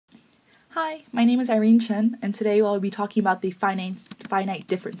Hi, my name is Irene Chen, and today I'll be talking about the finite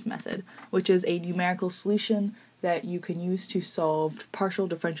difference method, which is a numerical solution that you can use to solve partial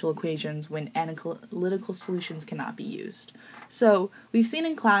differential equations when analytical solutions cannot be used. So, we've seen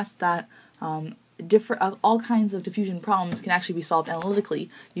in class that all kinds of diffusion problems can actually be solved analytically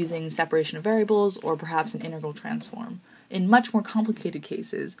using separation of variables or perhaps an integral transform. In much more complicated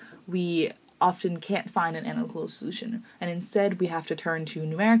cases, we often can't find an analytical solution, and instead we have to turn to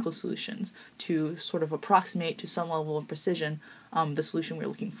numerical solutions to sort of approximate to some level of precision the solution we're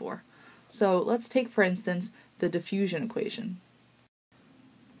looking for. So let's take, for instance, the diffusion equation.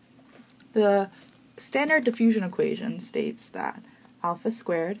 The standard diffusion equation states that alpha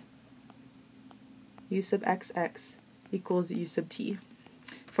squared u sub xx equals u sub t.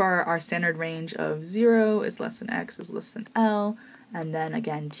 For our standard range of 0 is less than x is less than L, and then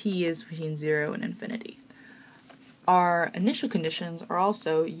again t is between 0 and infinity. Our initial conditions are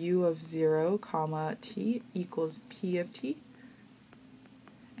also u of 0 comma t equals p of t,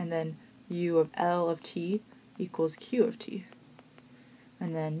 and then u of L of t equals q of t,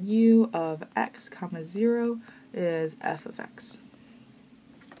 and then u of x comma 0 is f of x.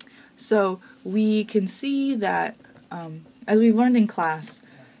 So we can see that, as we've learned in class,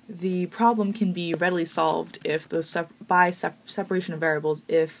 the problem can be readily solved if by separation of variables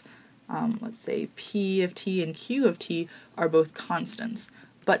if, let's say, p of t and q of t are both constants.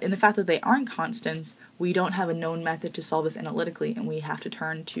 But in the fact that they aren't constants, we don't have a known method to solve this analytically, and we have to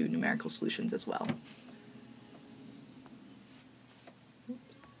turn to numerical solutions as well.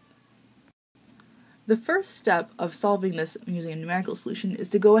 The first step of solving this using a numerical solution is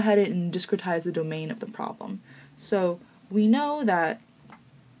to go ahead and discretize the domain of the problem. So we know that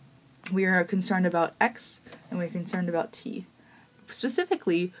we are concerned about x and we're concerned about t.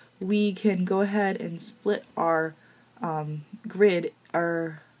 Specifically, we can go ahead and split our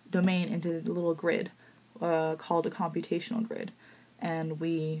our domain into a little grid called a computational grid, and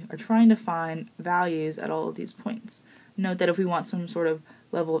we are trying to find values at all of these points. Note that if we want some sort of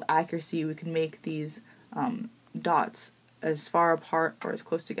level of accuracy, we can make these dots as far apart or as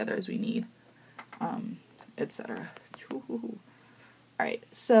close together as we need, etc. Alright,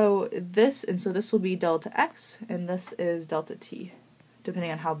 so this will be delta x, and this is delta t,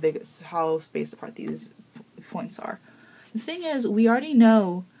 depending on how spaced apart these points are. The thing is, we already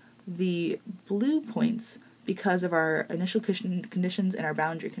know the blue points because of our initial conditions and our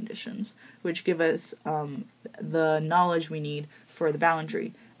boundary conditions, which give us the knowledge we need for the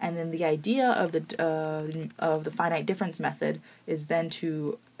boundary. And then the idea of the finite difference method is then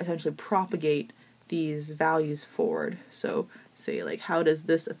to essentially propagate these values forward. So say, like, how does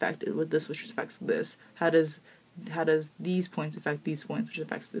this affect it with this, which affects this? How does these points affect these points, which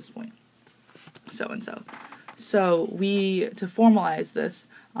affects this point? So and so. So to formalize this,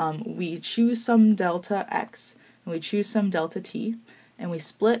 we choose some delta x and we choose some delta t, and we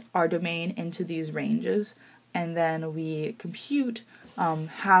split our domain into these ranges, and then we compute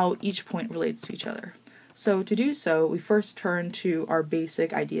how each point relates to each other. So to do so, we first turn to our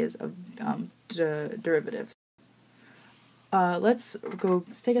basic ideas of derivatives. Let's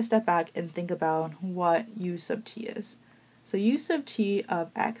take a step back and think about what u sub t is. So u sub t of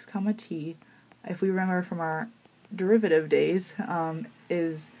x comma t, if we remember from our derivative days,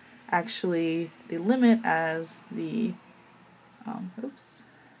 is actually the limit as the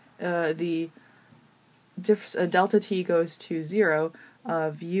delta t goes to 0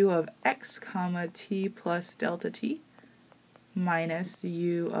 of u of x comma t plus delta t minus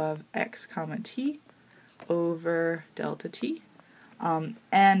u of x comma t over delta t.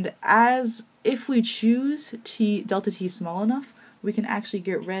 And if we choose delta t small enough, we can actually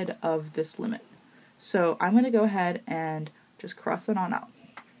get rid of this limit. So I'm going to go ahead and just cross it on out.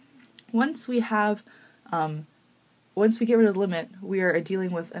 Once we get rid of the limit, we are dealing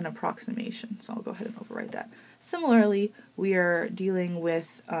with an approximation. So I'll go ahead and overwrite that. Similarly, we are dealing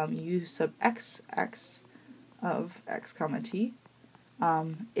with u sub x of x comma t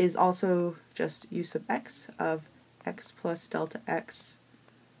is also just u sub x of x plus delta x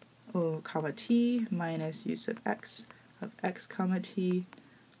comma t minus u sub x of x comma t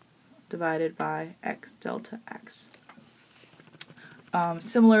divided by x delta x.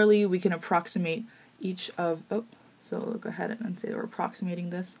 Similarly, we can approximate each of, so we'll go ahead and say we're approximating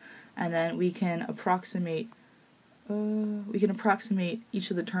this, and then we can approximate each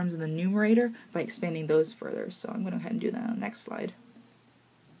of the terms in the numerator by expanding those further. So I'm going to go ahead and do that on the next slide.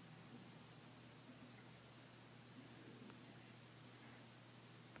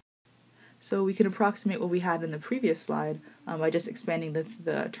 So we can approximate what we had in the previous slide by just expanding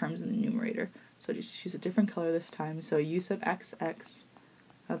the terms in the numerator. So just use a different color this time. So u sub x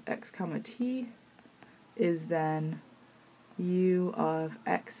of x comma t is then u of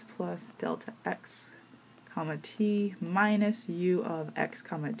x plus delta x comma t minus u of x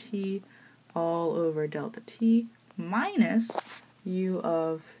comma t all over delta t minus u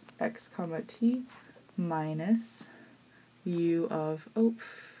of x comma t minus u of,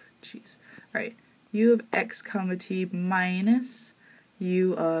 alright, u of x comma t minus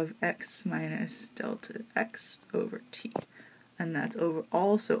u of x minus delta x over t. And that's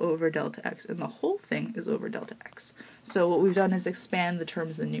also over delta x, and the whole thing is over delta x. So what we've done is expand the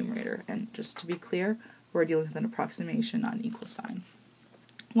terms in the numerator, and just to be clear, we're dealing with an approximation, not an equal sign.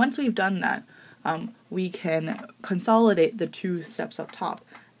 Once we've done that, we can consolidate the two steps up top,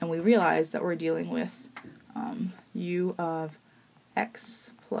 and we realize that we're dealing with u of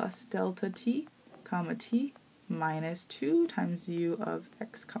x plus delta t, comma t, minus 2 times u of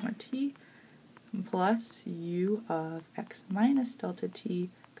x comma t, plus u of x minus delta t,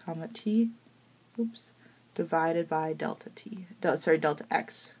 comma t, divided by delta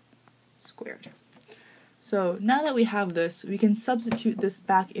x squared. So now that we have this, we can substitute this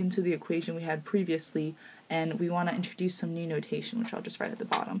back into the equation we had previously, and we want to introduce some new notation, which I'll just write at the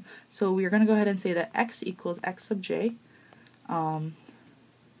bottom. So we're going to go ahead and say that x equals x sub j,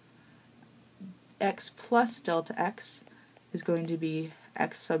 x plus delta x is going to be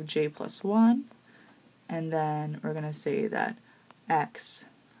x sub j plus 1, and then we're going to say that x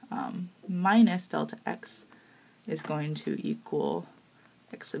minus delta x is going to equal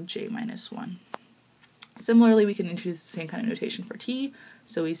x sub j minus 1. Similarly, we can introduce the same kind of notation for t,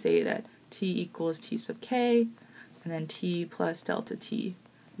 so we say that t equals t sub k, and then t plus delta t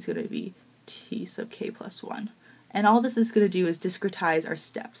is going to be t sub k plus 1. And all this is going to do is discretize our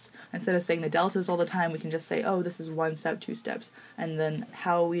steps. Instead of saying the deltas all the time, we can just say, oh, this is 1 step, 2 steps, and then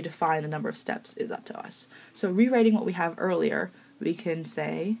how we define the number of steps is up to us. So rewriting what we have earlier, we can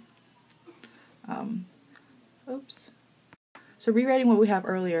say, So rewriting what we have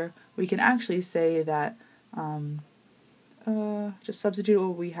earlier, we can actually say that, just substitute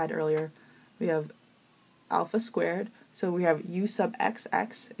what we had earlier. We have alpha squared, so we have u sub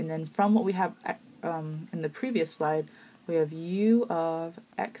xx, and then from what we have in the previous slide, we have u of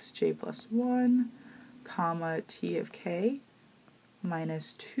xj plus 1, comma t of k,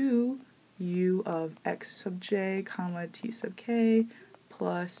 minus 2 u of x sub j, comma t sub k,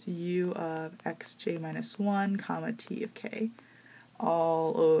 plus u of xj minus 1, comma t of k,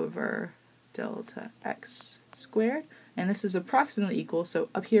 all over delta x squared. And this is approximately equal, so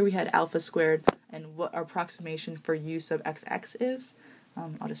up here we had alpha squared, and what our approximation for u sub xx is,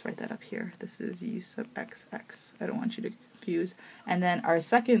 I'll just write that up here. This is u sub xx. I don't want you to confuse. And then our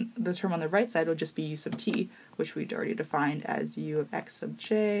the term on the right side will just be u sub t, which we'd already defined as u of x sub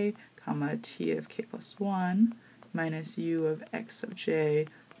j, comma t of k plus 1, minus u of x sub j,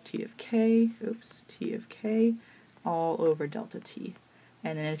 t of k, all over delta t.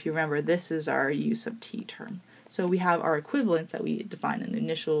 And then if you remember, this is our u sub t term. So we have our equivalent that we defined in the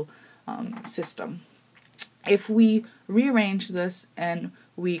initial system. If we rearrange this and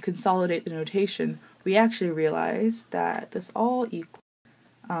we consolidate the notation, we actually realize that this all equals,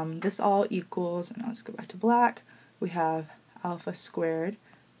 and I'll just go back to black, we have alpha squared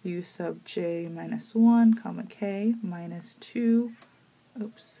u sub j minus 1, comma k, minus 2,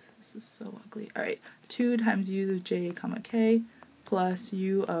 this is so ugly, alright, 2 times u of j, comma k, plus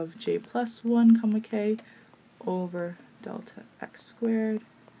u of j plus 1, comma k, over delta x squared,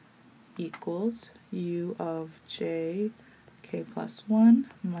 equals u of j k plus 1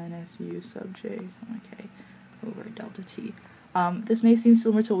 minus u sub j k over delta t. This may seem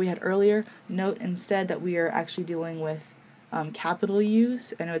similar to what we had earlier. Note instead that we are actually dealing with capital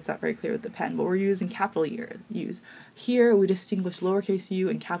U's. I know it's not very clear with the pen, but we're using capital U's. Here we distinguish lowercase u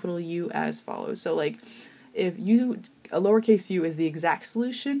and capital U as follows. So like if a lowercase u is the exact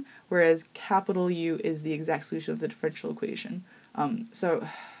solution, whereas capital U is the exact solution of the differential equation.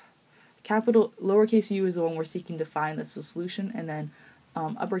 Lowercase u is the one we're seeking to find, that's the solution, and then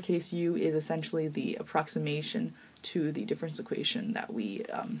uppercase U is essentially the approximation to the difference equation that we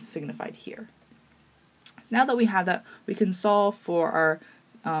signified here. Now that we have that, we can solve for our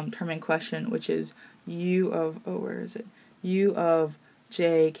term in question, which is u of, u of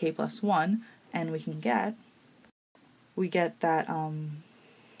j k plus 1, and we get that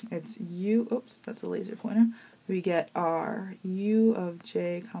it's u, that's a laser pointer, we get r u of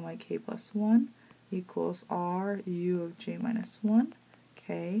j comma k plus 1 equals r u of j minus 1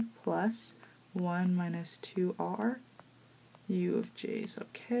 k plus 1 minus 2r u of j sub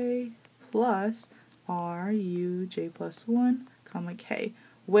k plus r u j plus 1 comma k,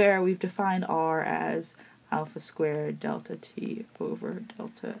 where we've defined r as alpha squared delta t over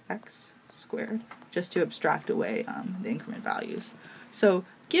delta x squared, just to abstract away the increment values. So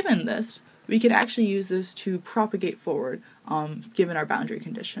given this, we could actually use this to propagate forward given our boundary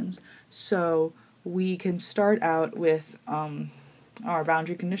conditions. So we can start out with our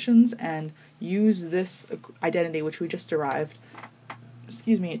boundary conditions and use this identity, which we just derived,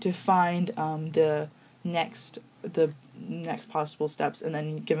 to find the next possible steps, and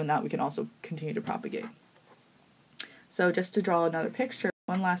then given that, we can also continue to propagate. So just to draw another picture,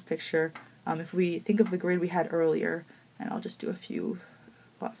 one last picture, if we think of the grid we had earlier, and I'll just do a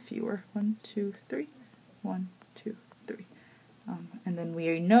lot fewer, 1, 2, 3, 1, 2, 3. And then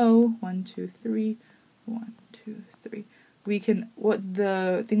we know 1, 2, 3, 1, 2, 3. What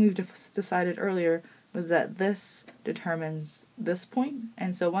the thing we've decided earlier was that this determines this point,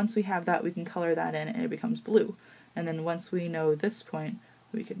 and so once we have that, we can color that in and it becomes blue. And then once we know this point,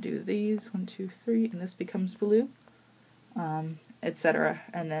 we can do these, 1, 2, 3, and this becomes blue, etc.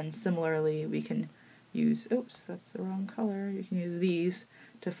 And then similarly, we can use, oops, that's the wrong color, you can use these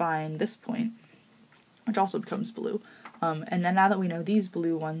to find this point, which also becomes blue. And then now that we know these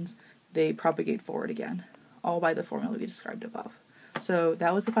blue ones, they propagate forward again, all by the formula we described above. So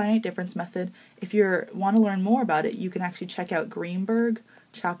that was the finite difference method. If you want to learn more about it, you can actually check out Greenberg,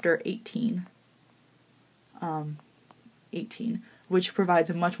 chapter 18, which provides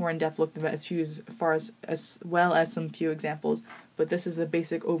a much more in-depth look at as well as some few examples. But this is the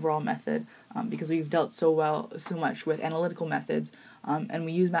basic overall method because we've dealt so much with analytical methods, and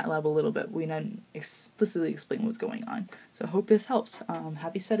we use MATLAB a little bit. We didn't explicitly explain what's going on. So I hope this helps.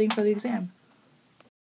 Happy studying for the exam.